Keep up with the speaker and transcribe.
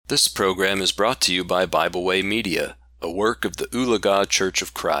This program is brought to you by Bible Way Media, a work of the Ulaga Church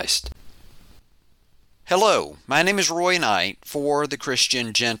of Christ. Hello, my name is Roy Knight for The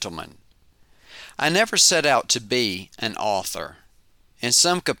Christian Gentleman. I never set out to be an author. In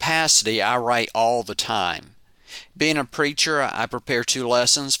some capacity, I write all the time. Being a preacher, I prepare 2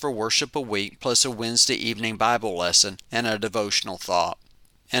 lessons for worship a week, plus a Wednesday evening Bible lesson and a devotional thought.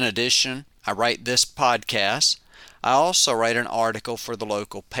 In addition, I write this podcast. I also write an article for the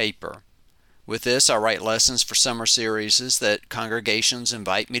local paper. With this, I write lessons for summer series that congregations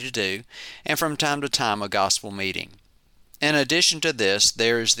invite me to do, and from time to time a gospel meeting. In addition to this,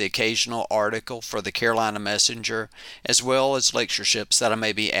 there is the occasional article for the Carolina Messenger, as well as lectureships that I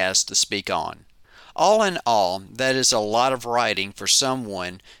may be asked to speak on. All in all, that is a lot of writing for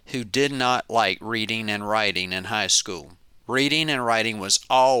someone who did not like reading and writing in high school. Reading and writing was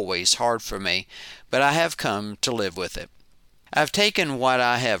always hard for me, but I have come to live with it. I've taken what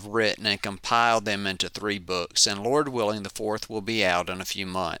I have written and compiled them into 3 books, and Lord willing, the 4th will be out in a few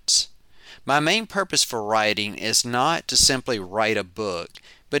months. My main purpose for writing is not to simply write a book,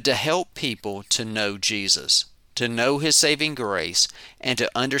 but to help people to know Jesus, to know His saving grace, and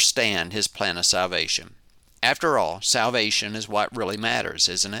to understand His plan of salvation. After all, salvation is what really matters,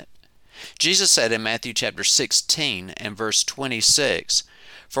 isn't it? Jesus said in Matthew chapter 16 and verse 26,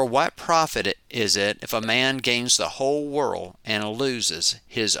 "For what profit is it if a man gains the whole world and loses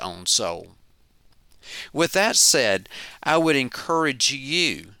his own soul?" With that said, I would encourage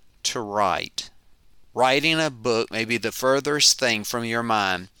you to write. Writing a book may be the furthest thing from your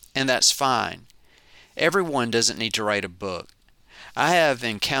mind, and that's fine. Everyone doesn't need to write a book. I have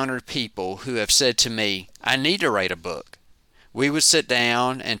encountered people who have said to me, "I need to write a book." We would sit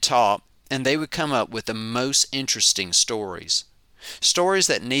down and talk, and they would come up with the most interesting stories. Stories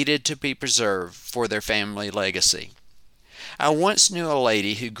that needed to be preserved for their family legacy. I once knew a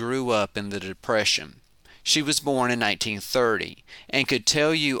lady who grew up in the Depression. She was born in 1930 and could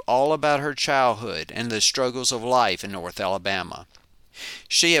tell you all about her childhood and the struggles of life in North Alabama.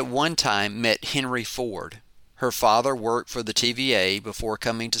 She at one time met Henry Ford. Her father worked for the TVA before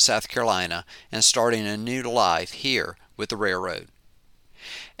coming to South Carolina and starting a new life here with the railroad.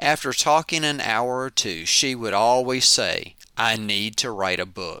 After talking an hour or 2, she would always say, "I need to write a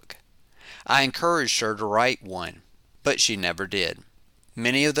book." I encouraged her to write one, but she never did.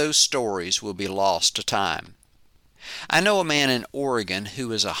 Many of those stories will be lost to time. I know a man in Oregon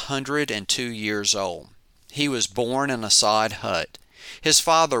who is 102 years old. He was born in a sod hut. His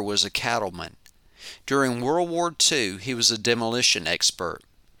father was a cattleman. During World War II, he was a demolition expert.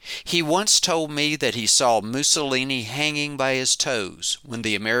 He once told me that he saw Mussolini hanging by his toes when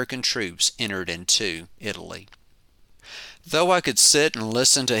the American troops entered into Italy. Though I could sit and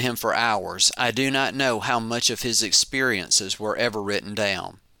listen to him for hours, I do not know how much of his experiences were ever written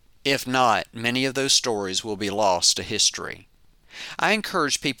down. If not, many of those stories will be lost to history. I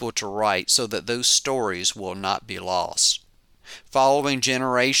encourage people to write so that those stories will not be lost. Following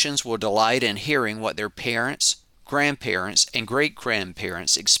generations will delight in hearing what their parents, grandparents, and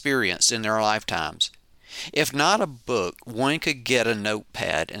great-grandparents experienced in their lifetimes. If not a book, one could get a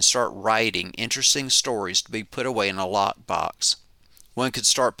notepad and start writing interesting stories to be put away in a lockbox. One could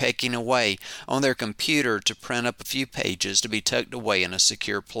start pecking away on their computer to print up a few pages to be tucked away in a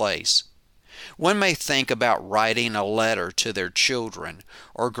secure place. One may think about writing a letter to their children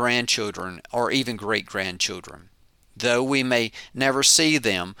or grandchildren or even great-grandchildren. Though we may never see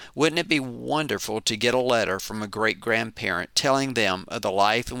them, wouldn't it be wonderful to get a letter from a great-grandparent telling them of the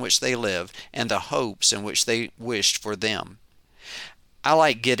life in which they lived and the hopes in which they wished for them? I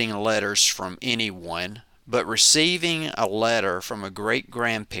like getting letters from anyone, but receiving a letter from a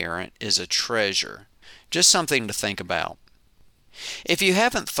great-grandparent is a treasure. Just something to think about. If you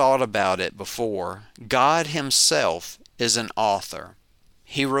haven't thought about it before, God Himself is an author.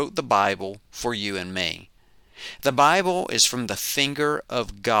 He wrote the Bible for you and me. The Bible is from the finger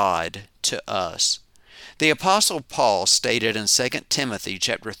of God to us. The Apostle Paul stated in 2 Timothy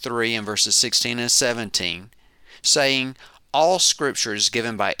chapter 3 and verses 16 and 17, saying, "All Scripture is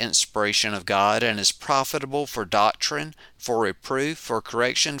given by inspiration of God and is profitable for doctrine, for reproof, for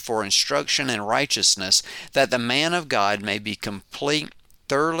correction, for instruction in righteousness, that the man of God may be complete,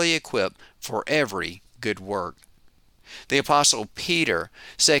 thoroughly equipped for every good work." The Apostle Peter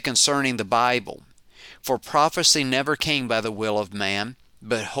said concerning the Bible, "For prophecy never came by the will of man,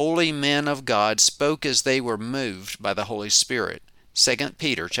 but holy men of God spoke as they were moved by the Holy Spirit." 2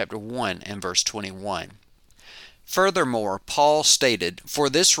 Peter chapter 1 and verse 21. Furthermore, Paul stated, "For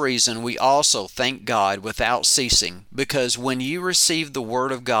this reason we also thank God without ceasing, because when you received the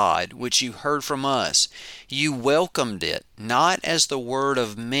word of God, which you heard from us, you welcomed it, not as the word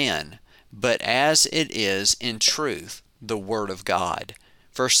of men, but as it is in truth, the word of God."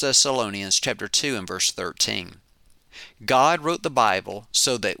 1 Thessalonians chapter 2 and verse 13. God wrote the Bible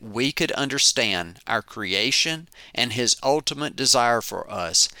so that we could understand our creation and His ultimate desire for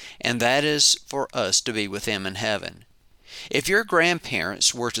us, and that is for us to be with Him in heaven. If your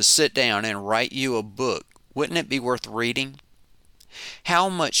grandparents were to sit down and write you a book, wouldn't it be worth reading? How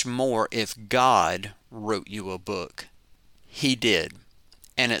much more if God wrote you a book? He did,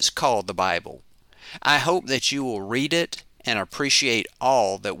 and it's called the Bible. I hope that you will read it and appreciate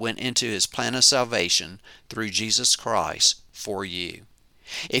all that went into His plan of salvation through Jesus Christ for you.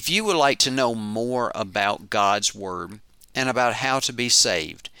 If you would like to know more about God's Word and about how to be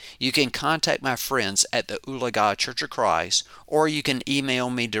saved, you can contact my friends at the Ulaga Church of Christ, or you can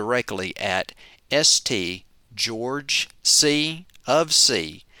email me directly at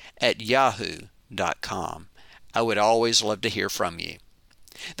stgeorgec@yahoo.com. I would always love to hear from you.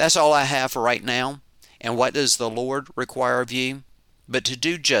 That's all I have for right now. And what does the Lord require of you? But to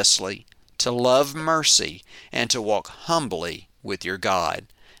do justly, to love mercy, and to walk humbly with your God.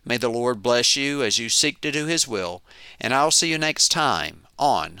 May the Lord bless you as you seek to do His will, and I'll see you next time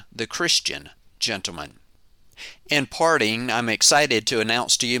on The Christian Gentleman. In parting, I'm excited to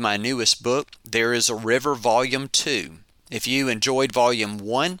announce to you my newest book, There is a River Volume 2. If you enjoyed Volume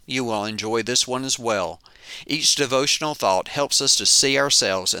 1, you will enjoy this one as well. Each devotional thought helps us to see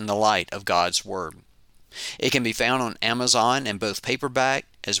ourselves in the light of God's Word. It can be found on Amazon in both paperback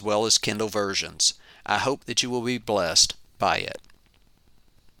as well as Kindle versions. I hope that you will be blessed by it.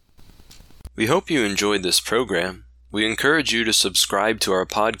 We hope you enjoyed this program. We encourage you to subscribe to our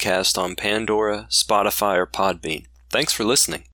podcast on Pandora, Spotify, or Podbean. Thanks for listening.